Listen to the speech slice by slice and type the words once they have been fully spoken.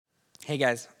Hey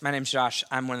guys, my name's Josh.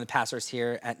 I'm one of the pastors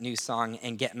here at New Song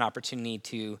and get an opportunity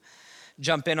to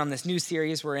jump in on this new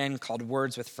series we're in called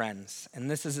Words with Friends. And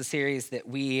this is a series that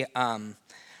we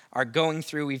are going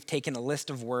through. We've taken a list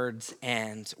of words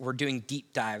and we're doing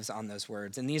deep dives on those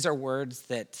words. And these are words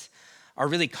that are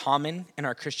really common in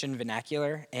our Christian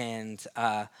vernacular. And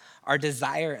our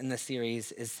desire in this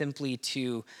series is simply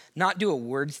to not do a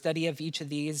word study of each of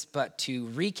these, but to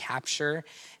recapture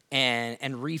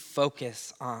and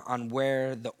refocus on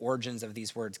where the origins of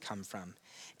these words come from.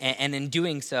 And in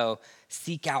doing so,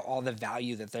 seek out all the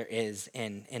value that there is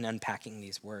in unpacking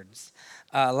these words.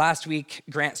 Last week,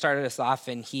 Grant started us off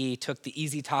and he took the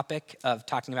easy topic of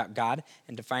talking about God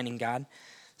and defining God.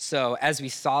 So as we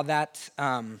saw that,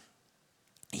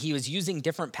 he was using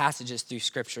different passages through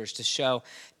scriptures to show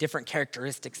different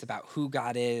characteristics about who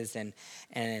God is and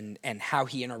how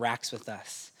he interacts with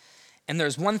us. And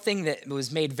there's one thing that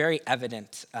was made very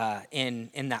evident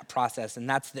in that process, and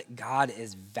that's that God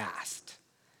is vast,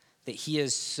 that he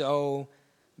is so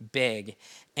big.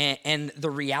 And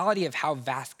the reality of how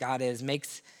vast God is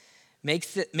makes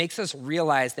us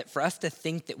realize that for us to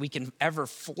think that we can ever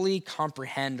fully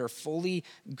comprehend or fully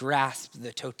grasp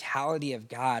the totality of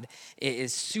God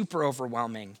is super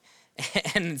overwhelming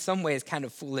and in some ways kind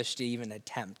of foolish to even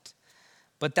attempt.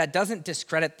 But that doesn't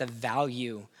discredit the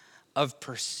value of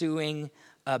pursuing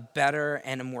a better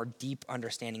and a more deep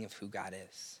understanding of who God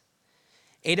is.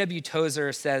 A.W.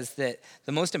 Tozer says that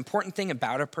the most important thing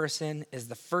about a person is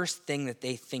the first thing that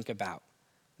they think about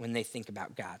when they think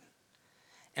about God.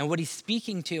 And what he's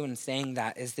speaking to in saying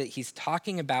that is that he's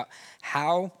talking about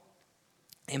how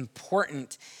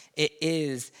important it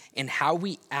is in how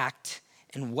we act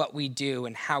and what we do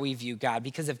and how we view God.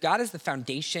 Because if God is the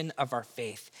foundation of our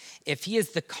faith, if he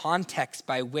is the context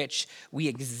by which we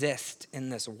exist in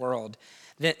this world,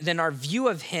 then our view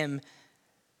of him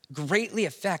greatly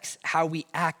affects how we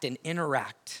act and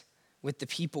interact with the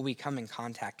people we come in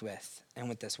contact with and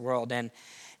with this world.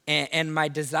 And my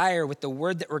desire with the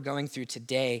word that we're going through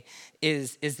today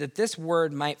is that this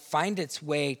word might find its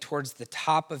way towards the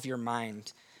top of your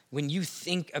mind when you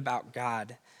think about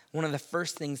God. One of the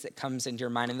first things that comes into your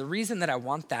mind. And the reason that I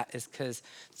want that is because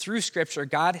through scripture,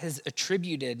 God has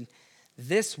attributed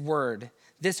this word,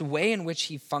 this way in which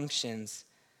he functions,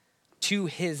 to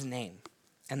his name.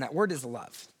 And that word is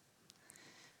love.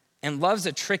 And love's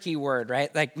a tricky word,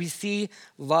 right? Like we see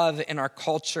love in our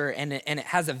culture and it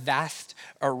has a vast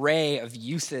array of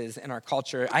uses in our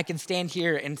culture. I can stand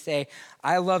here and say,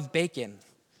 I love bacon.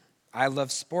 I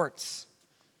love sports.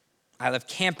 I love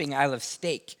camping. I love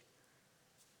steak.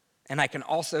 And I can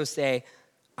also say,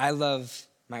 I love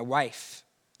my wife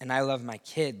and I love my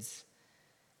kids.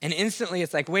 And instantly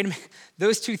it's like, wait a minute,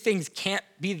 those two things can't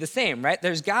be the same, right?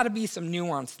 There's got to be some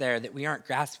nuance there that we aren't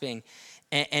grasping.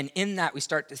 And in that, we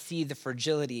start to see the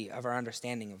fragility of our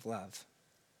understanding of love.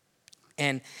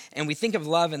 And we think of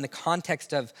love in the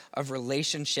context of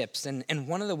relationships. And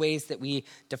one of the ways that we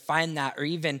define that, or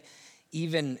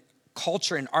even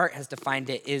culture and art has defined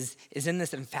it, is in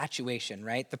this infatuation,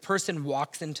 right? The person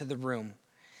walks into the room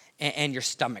and your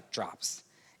stomach drops.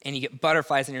 And you get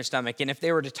butterflies in your stomach. And if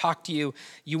they were to talk to you,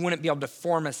 you wouldn't be able to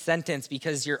form a sentence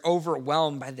because you're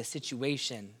overwhelmed by the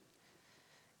situation.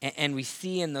 And we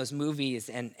see in those movies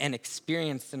and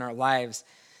experience in our lives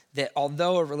that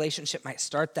although a relationship might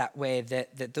start that way,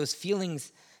 that those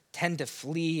feelings tend to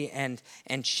flee and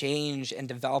change and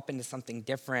develop into something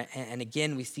different. And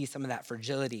again, we see some of that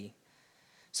fragility.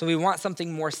 So we want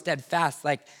something more steadfast,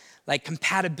 like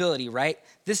compatibility, right?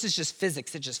 This is just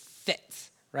physics, it just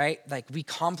fits, right? Like we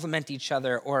complement each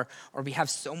other or we have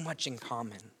so much in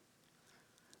common.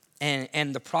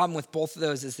 And the problem with both of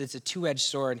those is it's a two-edged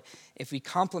sword. If we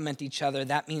complement each other,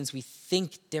 that means we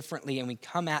think differently and we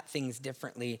come at things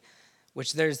differently,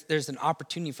 which there's an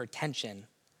opportunity for tension.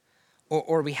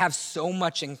 Or we have so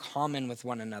much in common with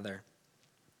one another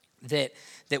that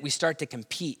we start to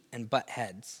compete and butt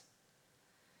heads.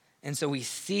 And so we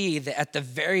see that at the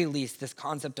very least, this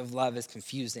concept of love is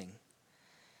confusing.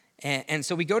 And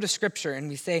so we go to scripture and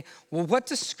we say, well, what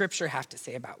does scripture have to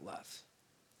say about love?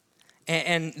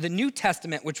 And the New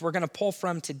Testament, which we're going to pull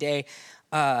from today,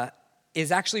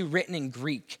 is actually written in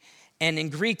Greek. And in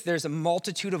Greek, there's a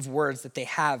multitude of words that they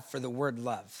have for the word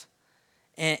love.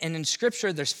 And in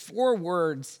scripture, there's 4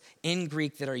 words in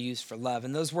Greek that are used for love.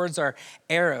 And those words are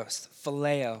eros,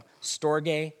 phileo,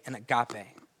 storge, and agape.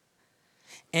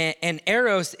 And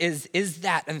eros is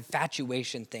that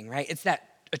infatuation thing, right? It's that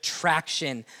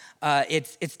attraction.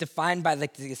 It's defined by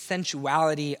like the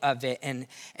sensuality of it, and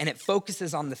it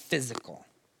focuses on the physical.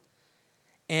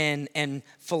 And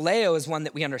phileo is one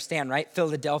that we understand, right?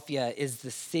 Philadelphia is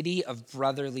the city of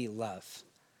brotherly love.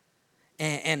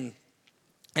 And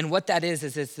what that is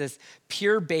it's this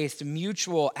pure-based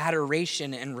mutual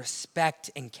adoration and respect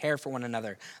and care for one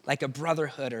another, like a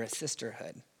brotherhood or a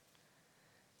sisterhood.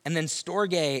 And then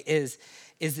storge is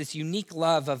this unique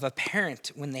love of a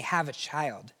parent when they have a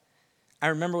child. I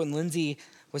remember when Lindsay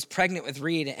was pregnant with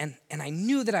Reed, and I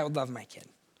knew that I would love my kid.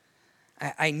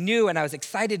 I knew, and I was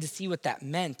excited to see what that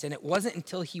meant. And it wasn't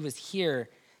until he was here,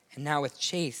 and now with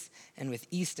Chase and with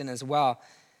Easton as well,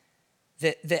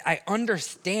 that I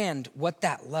understand what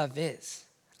that love is.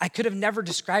 I could have never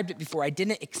described it before. I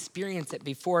didn't experience it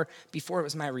before it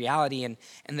was my reality. And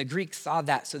the Greeks saw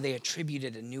that, so they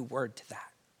attributed a new word to that.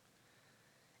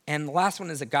 And the last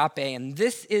one is agape, and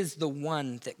this is the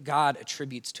one that God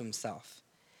attributes to himself.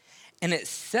 And it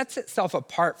sets itself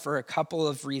apart for a couple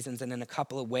of reasons and in a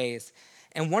couple of ways.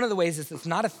 And one of the ways is it's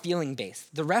not a feeling base.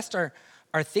 The rest are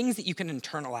things that you can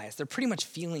internalize. They're pretty much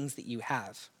feelings that you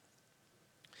have.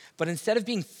 But instead of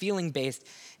being feeling based,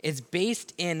 it's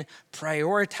based in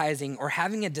prioritizing or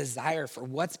having a desire for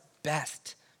what's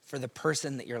best for the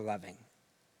person that you're loving.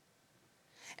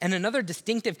 And another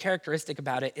distinctive characteristic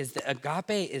about it is that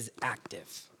agape is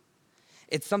active.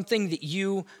 It's something that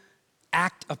you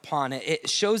act upon. It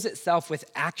shows itself with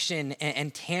action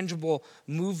and tangible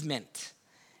movement.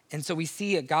 And so we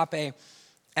see agape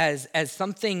as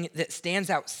something that stands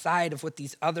outside of what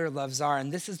these other loves are.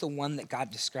 And this is the one that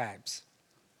God describes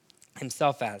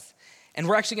himself as. And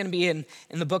we're actually going to be in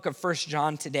the book of 1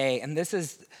 John today. And this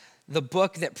is the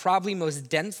book that probably most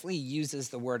densely uses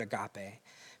the word agape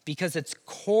because it's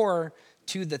core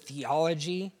to the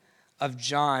theology of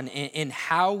John in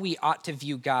how we ought to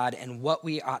view God and what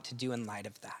we ought to do in light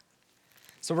of that.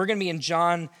 So we're going to be in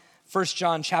 1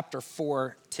 John chapter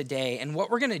 4 today. And what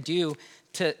we're going to do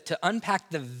to unpack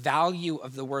the value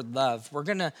of the word love, we're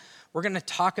going to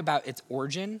talk about its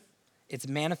origin, its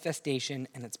manifestation,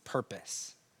 and its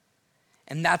purpose.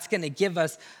 And that's going to give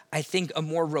us, I think, a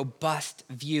more robust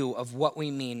view of what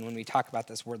we mean when we talk about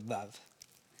this word love.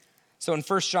 So in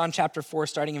 1 John chapter 4,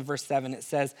 starting in verse 7, it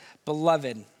says,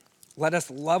 "Beloved, let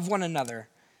us love one another,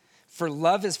 for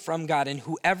love is from God, and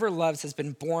whoever loves has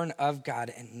been born of God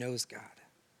and knows God.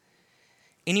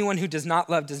 Anyone who does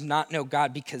not love does not know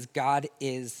God, because God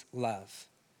is love.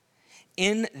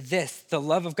 In this, the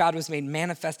love of God was made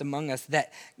manifest among us,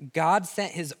 that God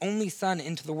sent his only Son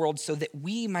into the world so that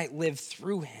we might live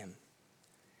through him.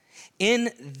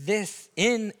 In this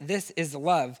is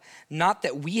love, not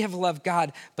that we have loved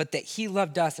God, but that he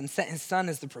loved us and sent his Son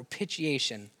as the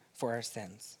propitiation for our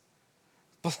sins.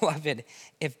 Beloved,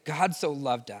 if God so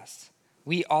loved us,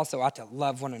 we also ought to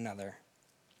love one another.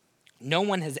 No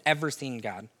one has ever seen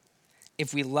God.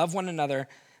 If we love one another,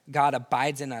 God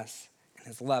abides in us, and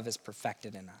his love is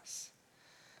perfected in us."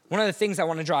 One of the things I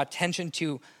want to draw attention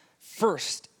to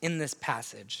first in this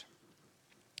passage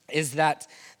is that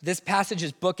this passage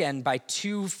is bookended by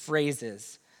two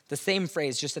phrases, the same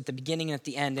phrase just at the beginning and at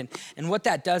the end. And what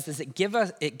that does is it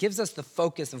gives us the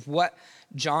focus of what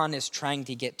John is trying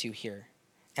to get to here.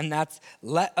 And that's,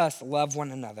 let us love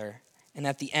one another. And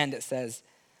at the end it says,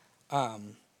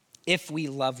 if we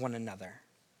love one another.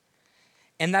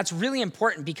 And that's really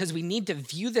important because we need to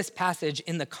view this passage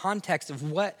in the context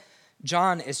of what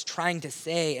John is trying to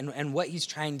say and what he's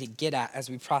trying to get at as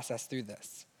we process through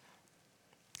this.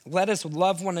 Let us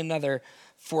love one another,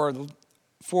 for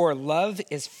love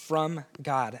is from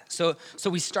God. So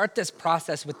we start this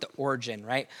process with the origin,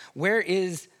 right? What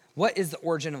is the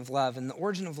origin of love? And the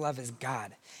origin of love is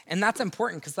God. And that's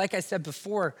important because, like I said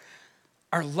before,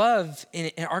 our love,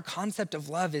 and our concept of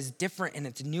love is different, and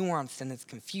it's nuanced, and it's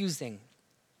confusing.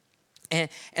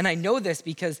 And I know this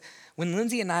because when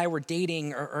Lindsay and I were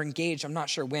dating or engaged, I'm not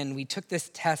sure when, we took this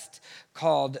test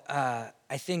called, I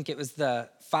think it was the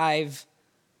five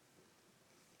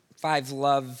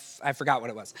love, I forgot what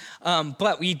it was.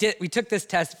 But we took this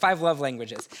test, 5 love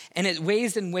languages. And it's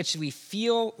ways in which we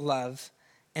feel love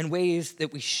and ways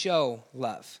that we show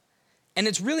love. And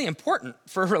it's really important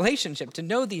for a relationship to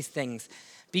know these things,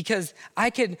 because I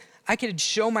could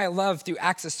show my love through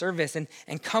acts of service and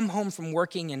come home from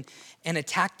working and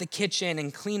attack the kitchen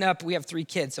and clean up. We have 3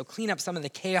 kids, so clean up some of the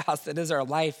chaos that is our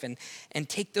life and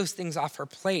take those things off her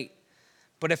plate.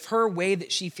 But if her way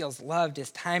that she feels loved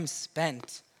is time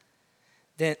spent,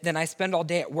 then I spend all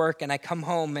day at work and I come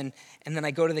home and then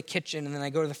I go to the kitchen and then I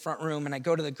go to the front room and I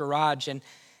go to the garage and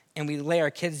we lay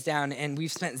our kids down and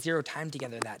we've spent 0 time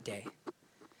together that day.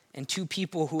 And 2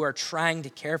 people who are trying to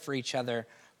care for each other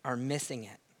are missing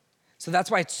it. So that's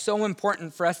why it's so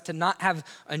important for us to not have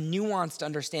a nuanced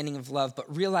understanding of love,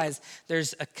 but realize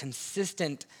there's a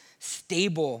consistent,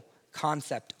 stable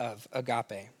concept of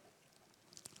agape.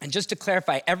 And just to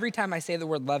clarify, every time I say the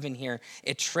word love in here,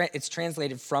 it's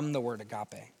translated from the word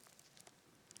agape.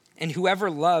 And whoever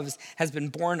loves has been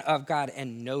born of God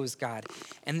and knows God.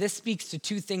 And this speaks to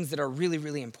two things that are really,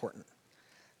 really important.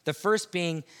 The first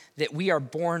being that we are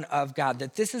born of God,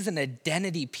 that this is an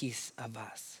identity piece of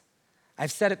us.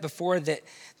 I've said it before that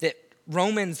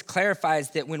Romans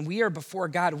clarifies that when we are before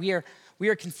God, we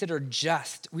are considered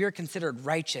just. We are considered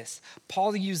righteous.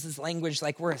 Paul uses language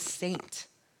like we're a saint.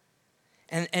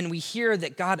 And we hear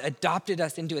that God adopted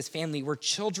us into his family. We're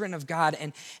children of God,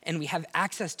 and we have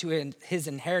access to his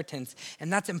inheritance.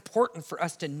 And that's important for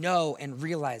us to know and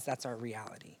realize that's our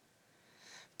reality.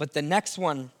 But the next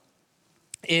one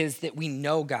is that we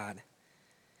know God.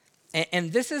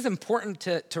 And this is important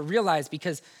to realize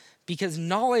because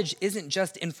knowledge isn't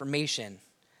just information.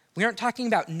 We aren't talking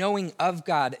about knowing of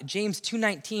God. James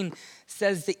 2:19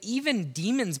 says that even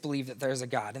demons believe that there's a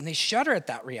God, and they shudder at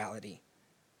that reality.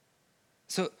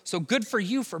 So good for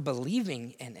you for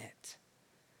believing in it.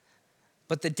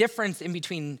 But the difference in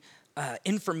between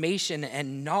information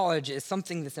and knowledge is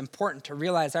something that's important to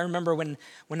realize. I remember when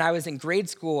I was in grade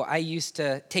school, I used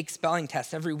to take spelling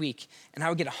tests every week, and I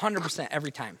would get 100%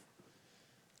 every time.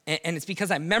 And it's because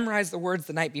I memorized the words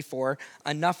the night before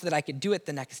enough that I could do it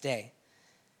the next day.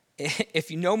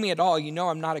 If you know me at all, you know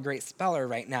I'm not a great speller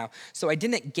right now. So I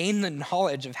didn't gain the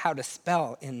knowledge of how to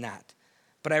spell in that.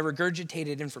 But I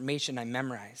regurgitated information I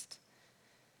memorized.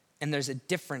 And there's a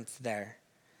difference there.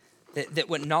 That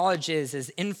what knowledge is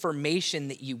information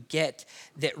that you get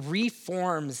that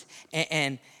reforms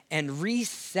and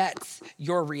resets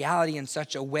your reality in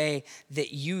such a way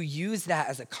that you use that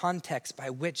as a context by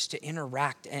which to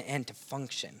interact and to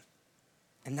function.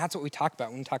 And that's what we talk about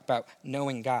when we talk about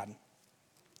knowing God.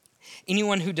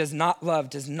 Anyone who does not love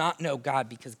does not know God,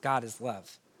 because God is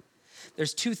love.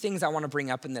 There's two things I want to bring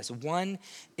up in this. One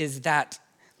is that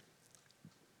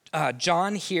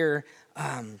John here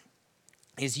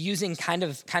is using kind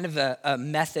of a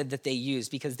method that they use,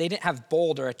 because they didn't have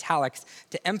bold or italics.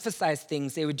 To emphasize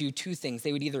things, they would do two things.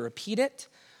 They would either repeat it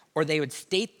or they would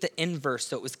state the inverse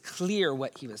so it was clear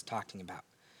what he was talking about.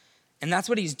 And that's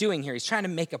what he's doing here. He's trying to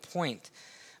make a point.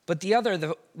 But the other,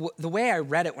 the way I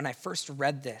read it when I first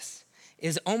read this,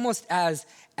 is almost as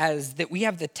that we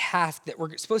have the task that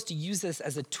we're supposed to use this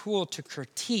as a tool to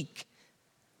critique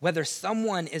whether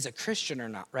someone is a Christian or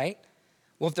not, right?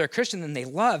 Well, if they're a Christian, then they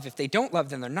love. If they don't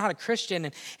love, then they're not a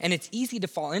Christian. And it's easy to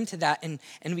fall into that, and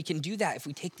we can do that if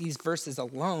we take these verses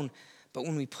alone. But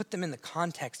when we put them in the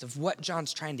context of what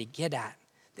John's trying to get at,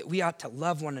 that we ought to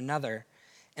love one another,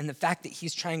 and the fact that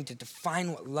he's trying to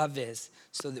define what love is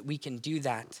so that we can do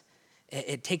that,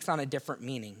 it takes on a different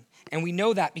meaning. And we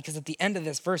know that because at the end of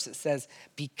this verse it says,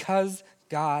 because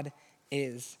God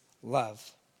is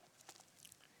love.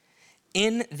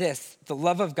 In this, the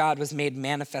love of God was made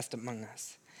manifest among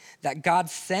us, that God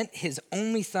sent his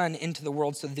only son into the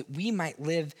world so that we might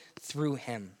live through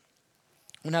him.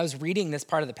 When I was reading this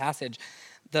part of the passage,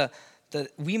 the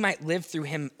we might live through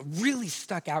him really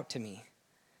stuck out to me.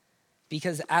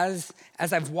 Because as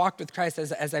I've walked with Christ,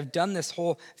 as I've done this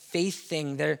whole faith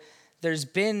thing, there's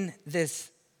been this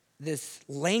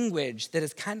language that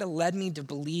has kind of led me to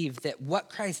believe that what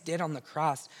Christ did on the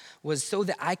cross was so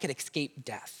that I could escape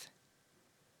death.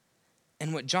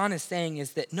 And what John is saying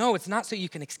is that, no, it's not so you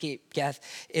can escape death.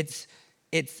 It's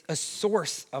a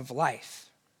source of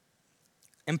life.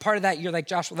 And part of that, you're like,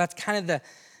 Josh, well, that's kind of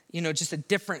just a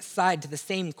different side to the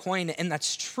same coin. And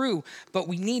that's true, but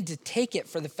we need to take it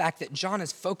for the fact that John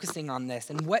is focusing on this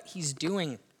and what he's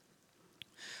doing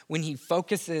when he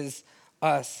focuses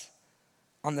us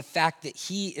on the fact that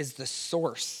he is the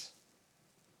source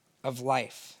of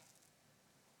life.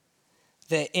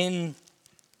 That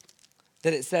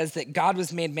it says that God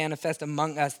was made manifest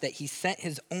among us, that he sent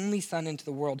his only son into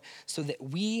the world so that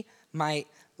we might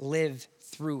live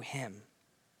through him.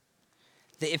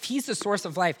 That if he's the source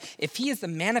of life, if he is the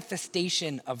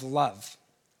manifestation of love,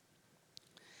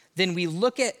 then we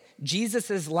look at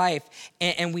Jesus' life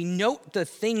and we note the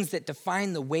things that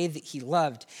define the way that he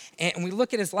loved. And we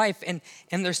look at his life and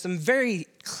there's some very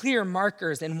clear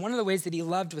markers. And one of the ways that he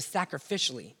loved was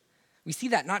sacrificially. We see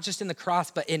that not just in the cross,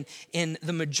 but in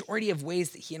the majority of ways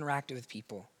that he interacted with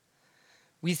people.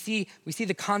 We see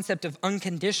the concept of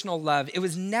unconditional love. It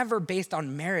was never based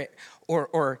on merit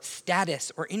or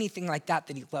status or anything like that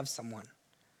he loved someone.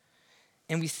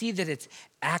 And we see that it's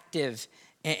active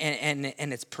and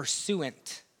it's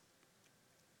pursuant.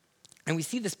 And we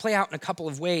see this play out in a couple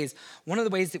of ways. One of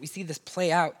the ways that we see this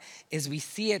play out is we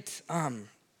see it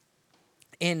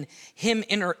in him,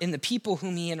 in the people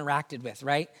whom he interacted with,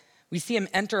 right? We see him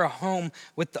enter a home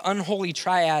with the unholy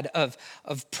triad of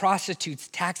prostitutes,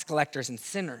 tax collectors, and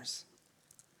sinners.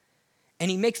 And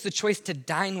he makes the choice to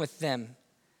dine with them.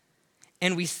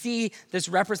 And we see this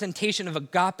representation of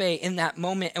agape in that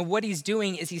moment. And what he's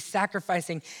doing is he's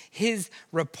sacrificing his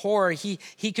rapport. He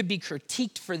could be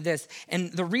critiqued for this.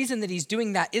 And the reason that he's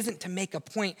doing that isn't to make a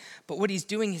point, but what he's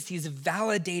doing is he's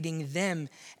validating them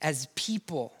as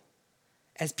people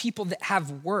that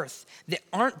have worth, that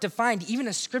aren't defined, even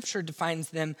as scripture defines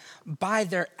them, by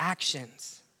their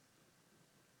actions.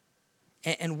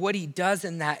 And what he does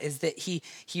in that is that he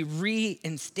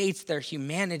reinstates their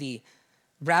humanity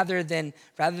rather than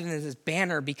this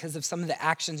banner because of some of the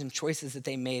actions and choices that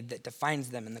they made that defines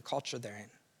them in the culture they're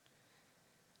in.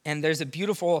 And there's a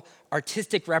beautiful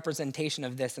artistic representation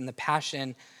of this in the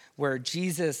Passion where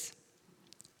Jesus,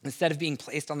 instead of being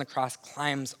placed on the cross,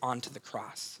 climbs onto the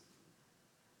cross.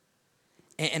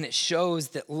 And it shows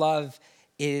that love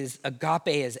is, agape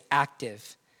is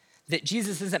active, that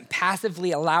Jesus isn't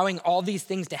passively allowing all these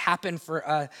things to happen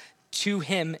to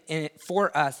him and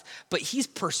for us, but he's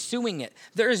pursuing it.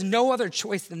 There is no other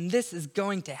choice than this is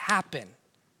going to happen.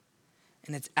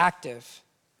 And it's active.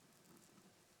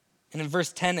 And in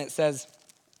verse 10 it says,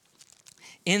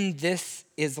 "In this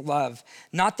is love,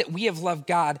 not that we have loved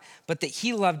God, but that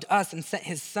he loved us and sent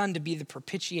his son to be the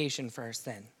propitiation for our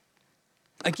sin."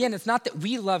 Again, it's not that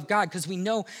we love God, because we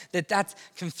know that that's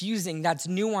confusing, that's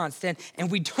nuanced, and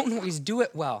we don't always do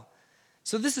it well.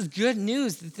 So this is good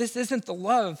news that this isn't the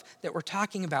love that we're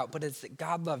talking about, but it's that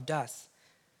God loved us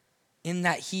in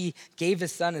that he gave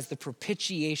his son as the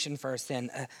propitiation for our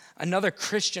sin. Another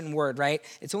Christian word, right?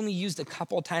 It's only used a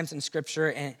couple times in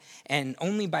scripture and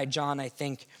only by John, I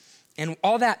think. And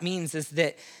all that means is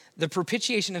that the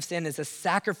propitiation of sin is a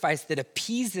sacrifice that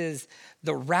appeases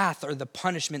the wrath or the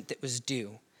punishment that was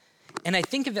due. And I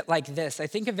think of it like this. I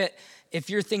think of it, if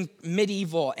you're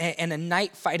medieval and a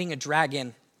knight fighting a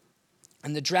dragon,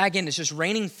 and the dragon is just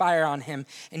raining fire on him,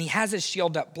 and he has his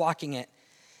shield up blocking it.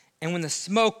 And when the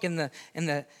smoke and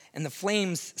the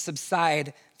flames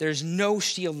subside, there's no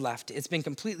shield left. It's been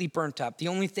completely burnt up. The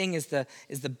only thing is the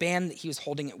band that he was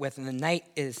holding it with, and the knight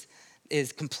is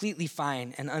completely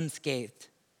fine and unscathed.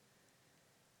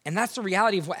 And that's the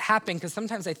reality of what happened, because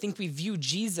sometimes I think we view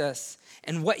Jesus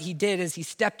and what he did is he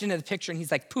stepped into the picture and he's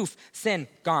like, poof, sin,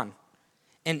 gone.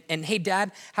 And hey,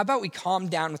 Dad, how about we calm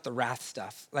down with the wrath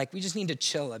stuff? Like, we just need to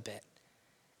chill a bit.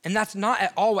 And that's not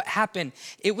at all what happened.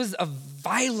 It was a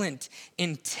violent,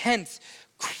 intense,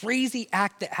 crazy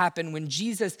act that happened when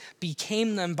Jesus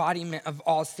became the embodiment of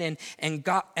all sin, and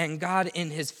God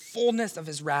in his fullness of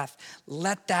his wrath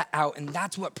let that out. And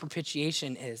that's what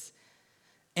propitiation is.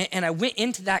 And I went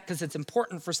into that because it's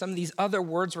important for some of these other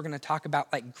words we're going to talk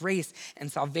about, like grace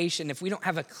and salvation. If we don't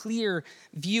have a clear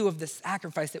view of the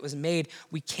sacrifice that was made,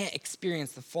 we can't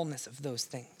experience the fullness of those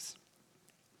things.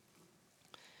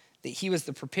 That he was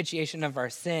the propitiation of our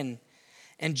sin.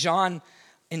 And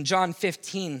in John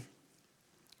 15,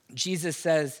 Jesus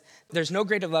says, "There's no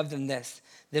greater love than this,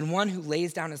 than one who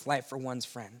lays down his life for one's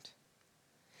friend."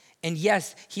 And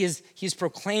yes, he's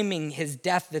proclaiming his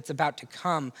death that's about to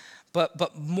come.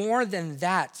 But more than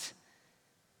that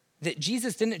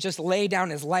Jesus didn't just lay down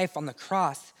his life on the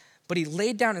cross, but he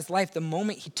laid down his life the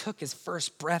moment he took his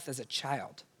first breath as a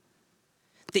child.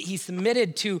 That he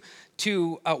submitted to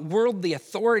worldly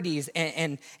authorities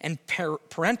and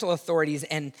parental authorities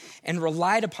and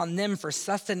relied upon them for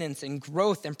sustenance and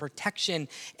growth and protection.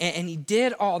 And he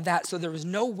did all that, so there was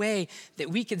no way that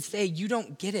we could say, you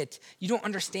don't get it. You don't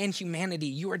understand humanity.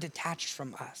 You are detached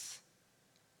from us.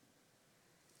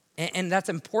 And that's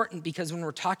important because when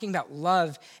we're talking about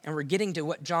love and we're getting to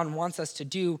what John wants us to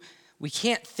do, we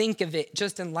can't think of it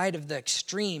just in light of the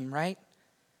extreme, right?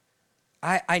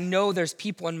 I know there's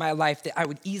people in my life that I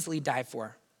would easily die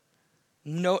for.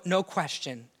 No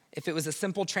question. If it was a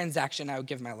simple transaction, I would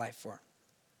give my life for.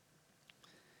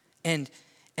 And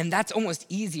that's almost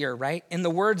easier, right? In the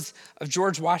words of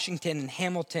George Washington and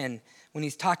Hamilton, when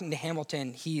he's talking to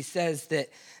Hamilton, he says that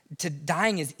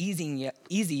dying is easy,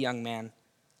 young man.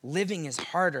 Living is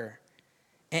harder.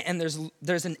 And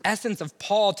there's an essence of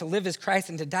Paul to live as Christ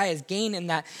and to die as gain in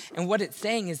that. And what it's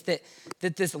saying is that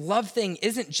this love thing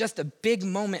isn't just a big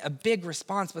moment, a big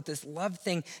response, but this love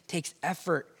thing takes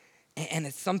effort. And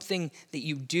it's something that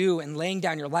you do, and laying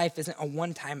down your life isn't a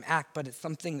one-time act, but it's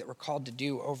something that we're called to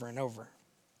do over and over.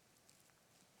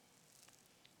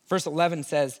 Verse 11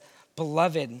 says,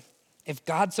 "Beloved, if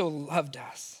God so loved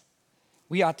us,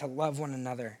 we ought to love one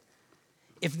another.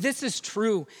 if this is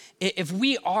true, if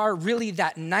we are really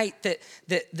that night that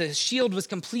the shield was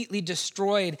completely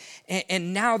destroyed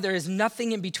and now there is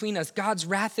nothing in between us, God's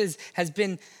wrath has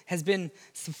been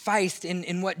sufficed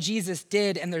in what Jesus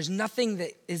did, and there's nothing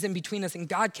that is in between us, and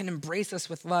God can embrace us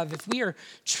with love. If we are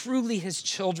truly his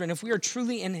children, if we are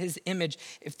truly in his image,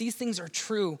 if these things are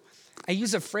true, I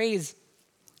use a phrase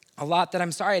a lot that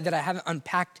I'm sorry that I haven't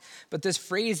unpacked, but this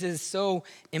phrase is so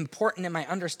important in my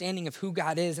understanding of who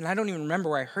God is, and I don't even remember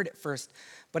where I heard it first,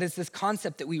 but it's this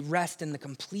concept that we rest in the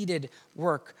completed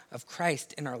work of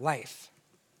Christ in our life.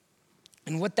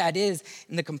 And what that is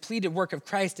in the completed work of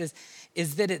Christ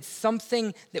is that it's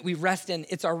something that we rest in.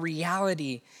 It's our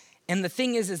reality. And the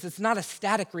thing is it's not a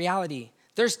static reality.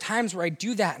 There's times where I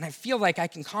do that and I feel like I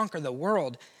can conquer the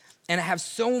world and I have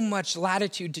so much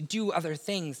latitude to do other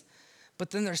things. But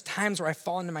then there's times where I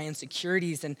fall into my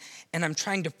insecurities and I'm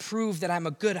trying to prove that I'm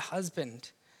a good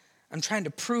husband. I'm trying to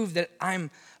prove that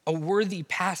I'm a worthy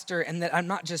pastor and that I'm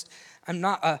not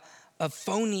a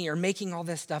phony or making all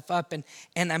this stuff up.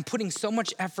 And I'm putting so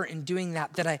much effort in doing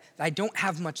that I don't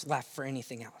have much left for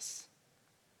anything else.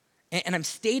 And I'm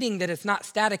stating that it's not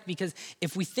static because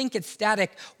if we think it's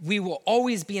static, we will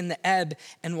always be in the ebb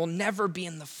and we'll never be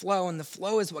in the flow. And the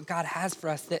flow is what God has for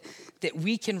us, that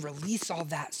we can release all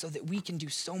that so that we can do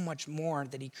so much more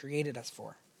that he created us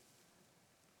for.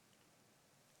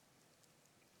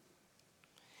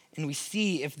 And we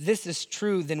see if this is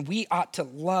true, then we ought to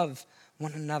love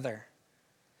one another.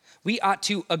 We ought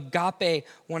to agape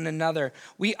one another.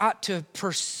 We ought to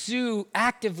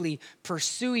actively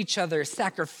pursue each other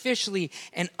sacrificially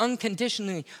and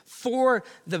unconditionally for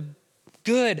the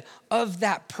good of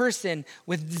that person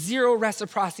with zero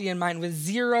reciprocity in mind, with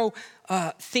zero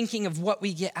thinking of what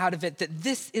we get out of it, that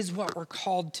this is what we're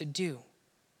called to do.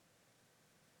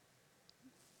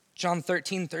 John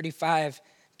 13:35,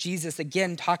 Jesus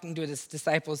again talking to his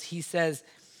disciples, he says,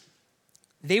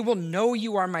 "They will know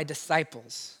you are my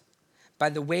disciples by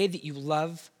the way that you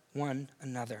love one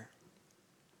another."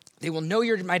 They will know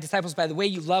you're my disciples by the way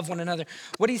you love one another.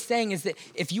 What he's saying is that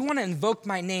if you want to invoke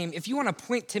my name, if you want to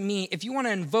point to me, if you want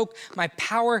to invoke my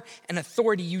power and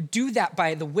authority, you do that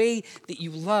by the way that you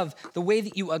love, the way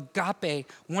that you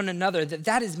agape one another,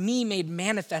 that is me made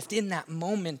manifest in that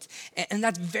moment. And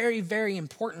that's very, very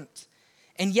important.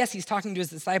 And yes, he's talking to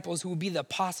his disciples who will be the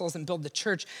apostles and build the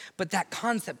church, but that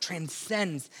concept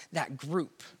transcends that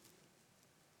group.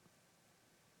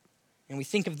 And we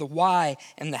think of the why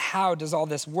and the how does all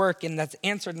this work, and that's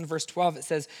answered in verse 12. It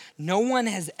says, "No one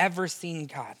has ever seen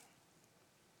God.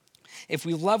 If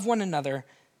we love one another,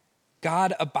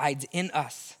 God abides in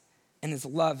us, and his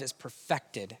love is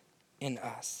perfected in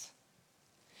us."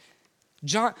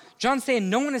 John's saying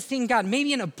no one has seen God,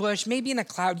 maybe in a bush, maybe in a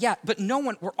cloud, yeah, but no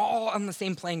one, we're all on the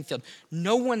same playing field.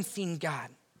 No one's seen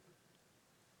God.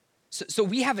 So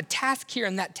we have a task here,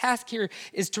 and that task here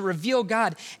is to reveal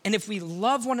God. And if we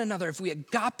love one another, if we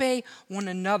agape one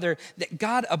another, that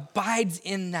God abides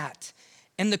in that.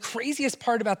 And the craziest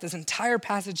part about this entire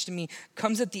passage to me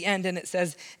comes at the end, and it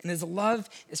says, "And his love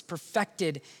is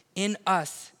perfected in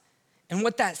us." And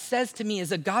what that says to me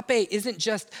is agape isn't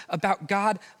just about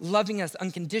God loving us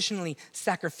unconditionally,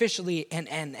 sacrificially,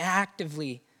 and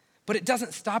actively, but it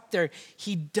doesn't stop there.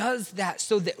 He does that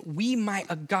so that we might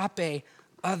agape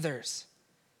others.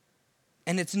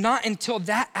 And it's not until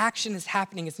that action is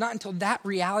happening, it's not until that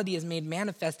reality is made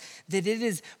manifest that it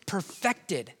is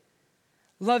perfected.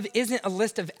 Love isn't a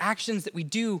list of actions that we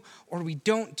do or we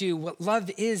don't do. What love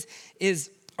is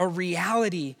a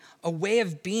reality, a way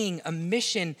of being, a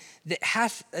mission that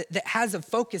has a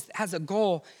focus, that has a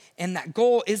goal, and that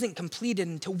goal isn't completed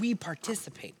until we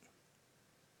participate.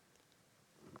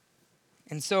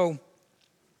 And so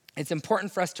it's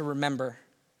important for us to remember.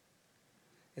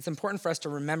 It's important for us to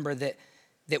remember that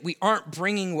we aren't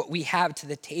bringing what we have to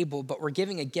the table, but we're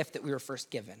giving a gift that we were first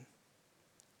given.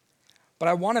 But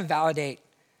I want to validate,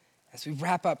 as we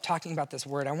wrap up talking about this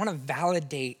word, I want to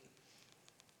validate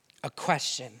a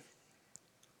question.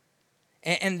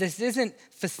 And this isn't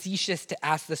facetious to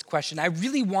ask this question. I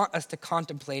really want us to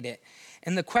contemplate it.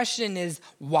 And the question is,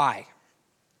 why?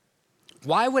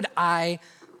 Why would I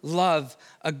love,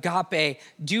 agape,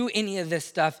 do any of this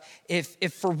stuff if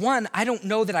for one, I don't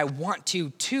know that I want to,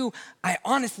 two, I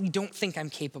honestly don't think I'm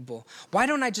capable? Why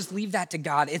don't I just leave that to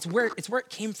God? It's where it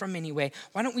came from anyway.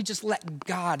 Why don't we just let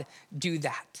God do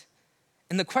that?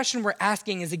 And the question we're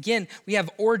asking is, again, we have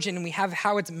origin and we have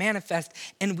how it's manifest,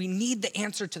 and we need the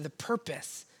answer to the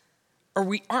purpose, or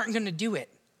we aren't gonna do it.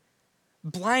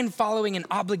 Blind following and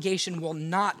obligation will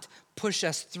not push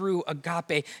us through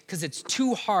agape because it's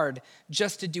too hard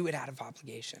just to do it out of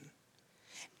obligation.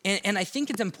 And I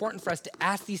think it's important for us to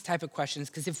ask these type of questions,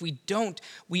 because if we don't,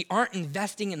 we aren't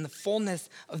investing in the fullness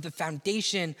of the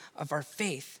foundation of our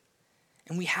faith.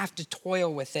 And we have to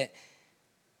toil with it.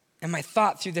 And my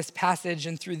thought through this passage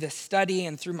and through this study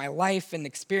and through my life and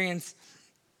experience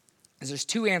is there's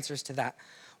two answers to that.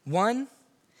 One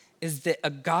is that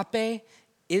agape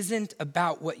isn't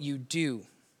about what you do,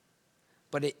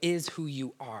 but it is who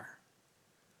you are.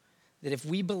 That if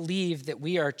we believe that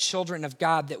we are children of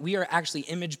God, that we are actually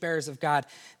image bearers of God,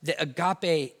 that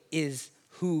agape is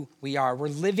who we are. We're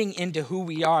living into who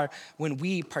we are when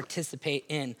we participate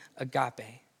in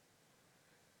agape.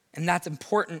 And that's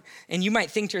important. And you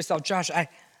might think to yourself, Josh,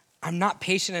 I'm not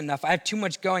patient enough. I have too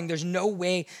much going. There's no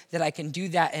way that I can do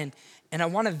that. And I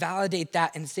want to validate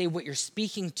that and say what you're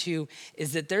speaking to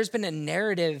is that there's been a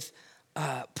narrative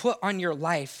put on your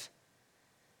life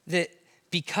that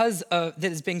that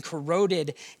has been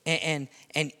corroded and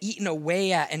eaten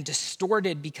away at and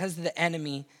distorted because of the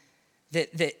enemy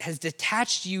that has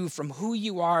detached you from who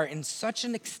you are in such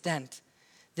an extent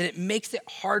that it makes it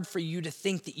hard for you to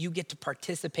think that you get to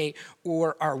participate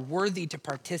or are worthy to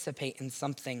participate in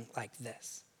something like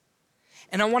this.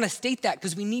 And I want to state that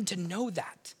because we need to know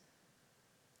that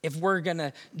if we're going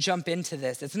to jump into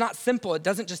this. It's not simple. It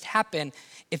doesn't just happen.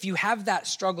 If you have that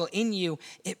struggle in you,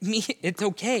 it's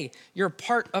okay. You're a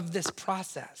part of this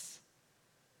process.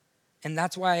 And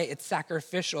that's why it's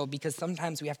sacrificial, because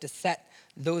sometimes we have to set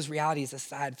those realities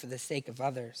aside for the sake of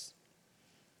others.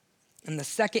 And the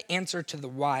second answer to the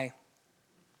why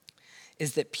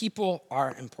is that people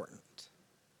are important.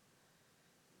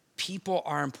 People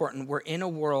are important. We're in a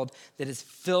world that is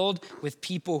filled with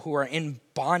people who are in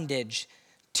bondage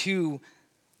to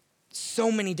so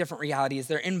many different realities.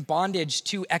 They're in bondage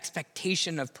to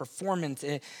expectation of performance,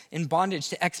 in bondage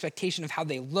to expectation of how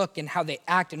they look and how they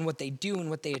act and what they do and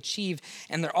what they achieve.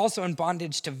 And they're also in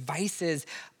bondage to vices,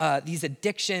 these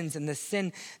addictions and the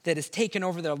sin that has taken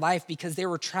over their life because they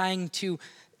were trying to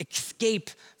escape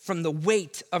from the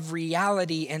weight of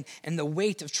reality and the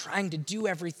weight of trying to do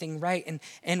everything right.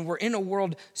 And we're in a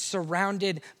world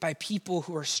surrounded by people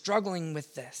who are struggling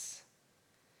with this.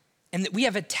 And that we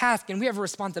have a task and we have a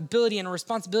responsibility, and a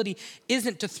responsibility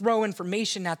isn't to throw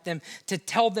information at them, to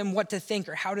tell them what to think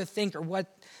or how to think or what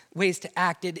ways to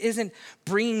act. It isn't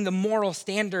bringing the moral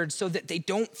standards so that they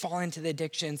don't fall into the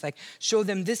addictions, like show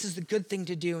them this is the good thing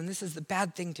to do and this is the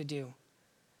bad thing to do.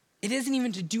 It isn't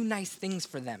even to do nice things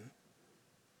for them,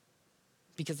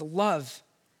 because love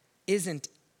isn't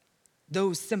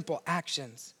those simple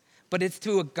actions, but it's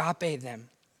to agape them.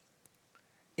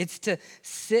 It's to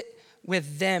sit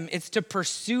with them. It's to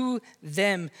pursue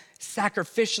them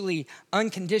sacrificially,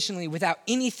 unconditionally, without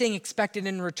anything expected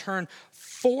in return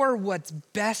for what's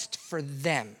best for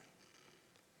them.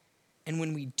 And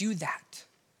when we do that,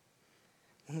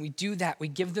 we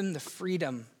give them the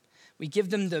freedom. We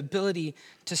give them the ability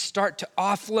to start to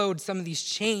offload some of these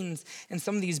chains and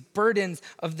some of these burdens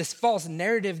of this false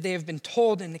narrative they have been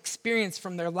told and experienced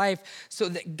from their life, so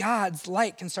that God's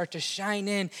light can start to shine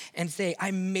in and say,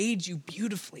 I made you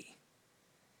beautifully.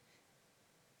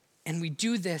 And we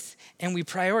do this and we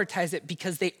prioritize it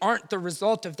because they aren't the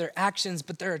result of their actions,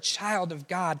 but they're a child of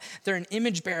God. They're an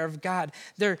image bearer of God.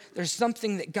 There's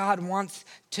something that God wants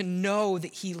to know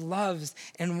that he loves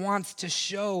and wants to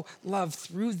show love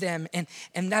through them. And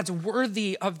that's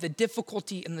worthy of the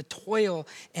difficulty and the toil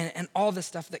and all the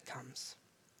stuff that comes.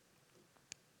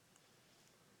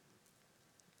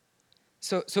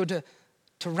 So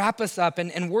to wrap us up,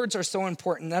 and words are so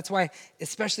important. That's why,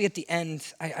 especially at the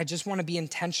end, I just want to be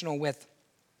intentional with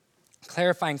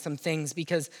clarifying some things,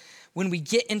 because when we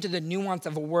get into the nuance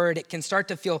of a word, it can start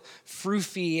to feel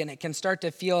froofy, and it can start to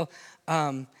feel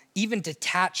even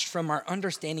detached from our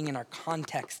understanding and our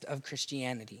context of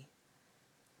Christianity.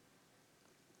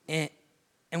 And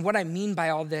what I mean by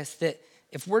all this, that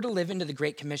if we're to live into the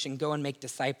Great Commission, go and make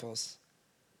disciples,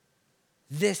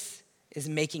 this is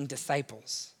making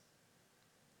disciples.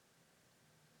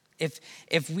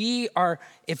 If we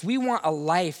want a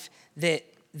life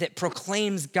that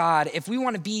proclaims God, if we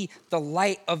want to be the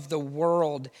light of the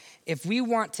world, if we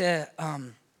want to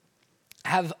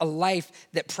have a life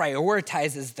that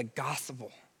prioritizes the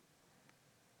gospel,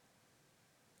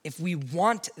 if we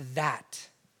want that,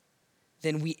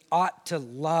 then we ought to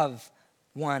love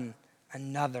one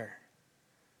another.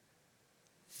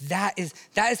 That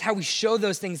is how we show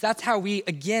those things. That's how we,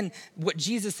 again, what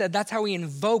Jesus said, that's how we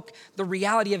invoke the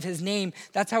reality of his name.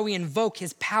 That's how we invoke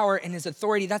his power and his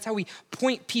authority. That's how we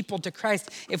point people to Christ.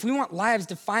 If we want lives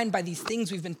defined by these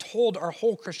things we've been told our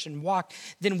whole Christian walk,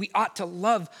 then we ought to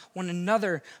love one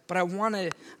another. But I want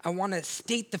to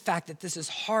state the fact that this is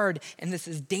hard and this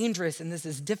is dangerous and this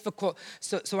is difficult.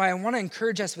 So I want to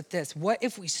encourage us with this. What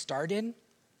if we started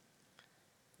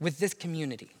with this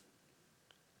community?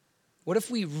 What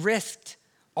if we risked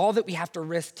all that we have to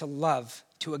risk to love,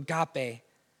 to agape,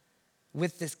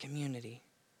 with this community?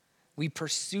 We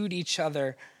pursued each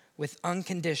other with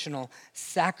unconditional,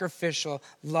 sacrificial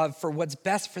love for what's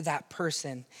best for that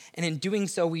person. And in doing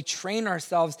so, we train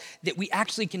ourselves that we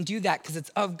actually can do that because it's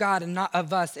of God and not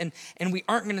of us. And we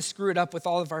aren't going to screw it up with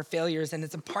all of our failures. And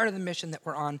it's a part of the mission that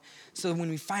we're on. So when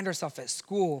we find ourselves at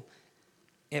school,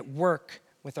 at work,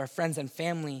 with our friends and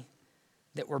family,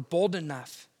 that we're bold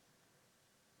enough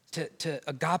to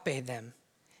agape them.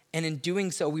 And in doing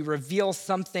so, we reveal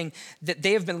something that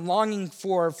they have been longing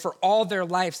for all their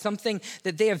life, something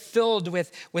that they have filled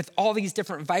with all these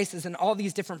different vices and all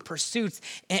these different pursuits.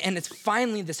 And it's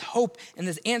finally this hope and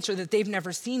this answer that they've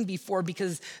never seen before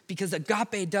because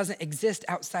agape doesn't exist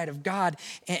outside of God,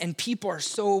 and people are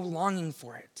so longing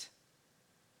for it.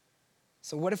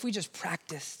 So what if we just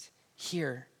practiced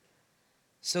here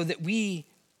so that we,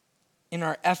 in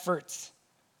our efforts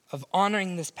of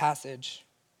honoring this passage,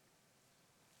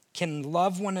 can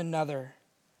love one another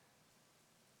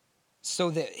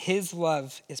so that his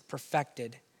love is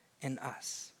perfected in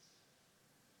us.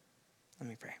 Let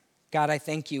me pray. God, I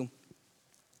thank you.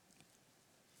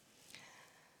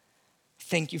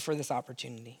 Thank you for this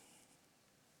opportunity.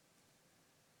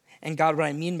 And God, what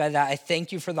I mean by that, I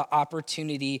thank you for the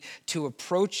opportunity to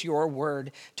approach your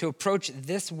word, to approach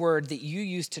this word that you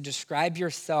use to describe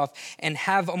yourself and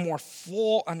have a more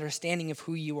full understanding of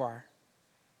who you are.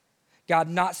 God,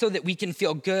 not so that we can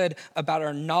feel good about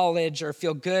our knowledge or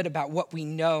feel good about what we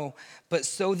know, but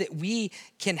so that we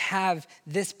can have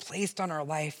this placed on our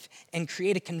life and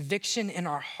create a conviction in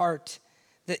our heart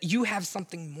that you have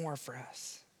something more for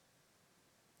us.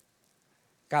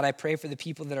 God, I pray for the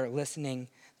people that are listening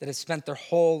that have spent their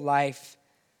whole life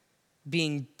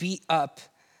being beat up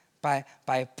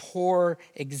by poor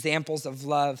examples of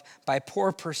love, by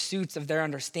poor pursuits of their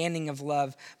understanding of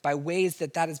love, by ways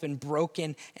that has been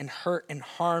broken and hurt and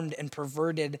harmed and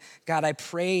perverted. God, I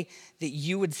pray that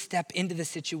you would step into the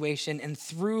situation and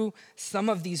through some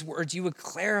of these words, you would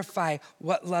clarify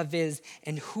what love is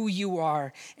and who you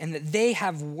are, and that they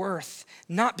have worth,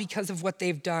 not because of what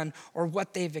they've done or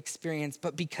what they've experienced,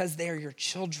 but because they are your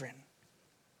children.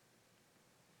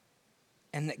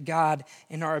 And that God,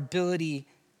 in our ability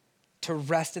to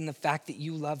rest in the fact that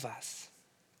you love us,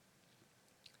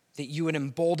 that you would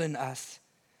embolden us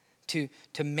to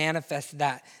manifest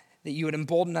that you would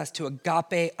embolden us to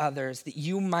agape others, that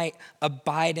you might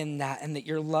abide in that, and that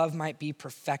your love might be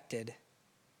perfected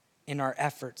in our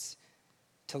efforts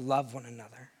to love one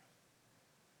another.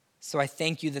 So I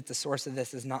thank you that the source of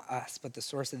this is not us, but the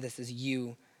source of this is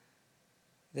you,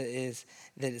 that is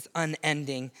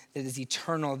unending, that is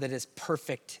eternal, that is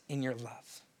perfect in your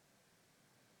love.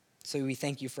 So we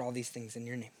thank you for all these things in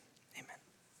your name.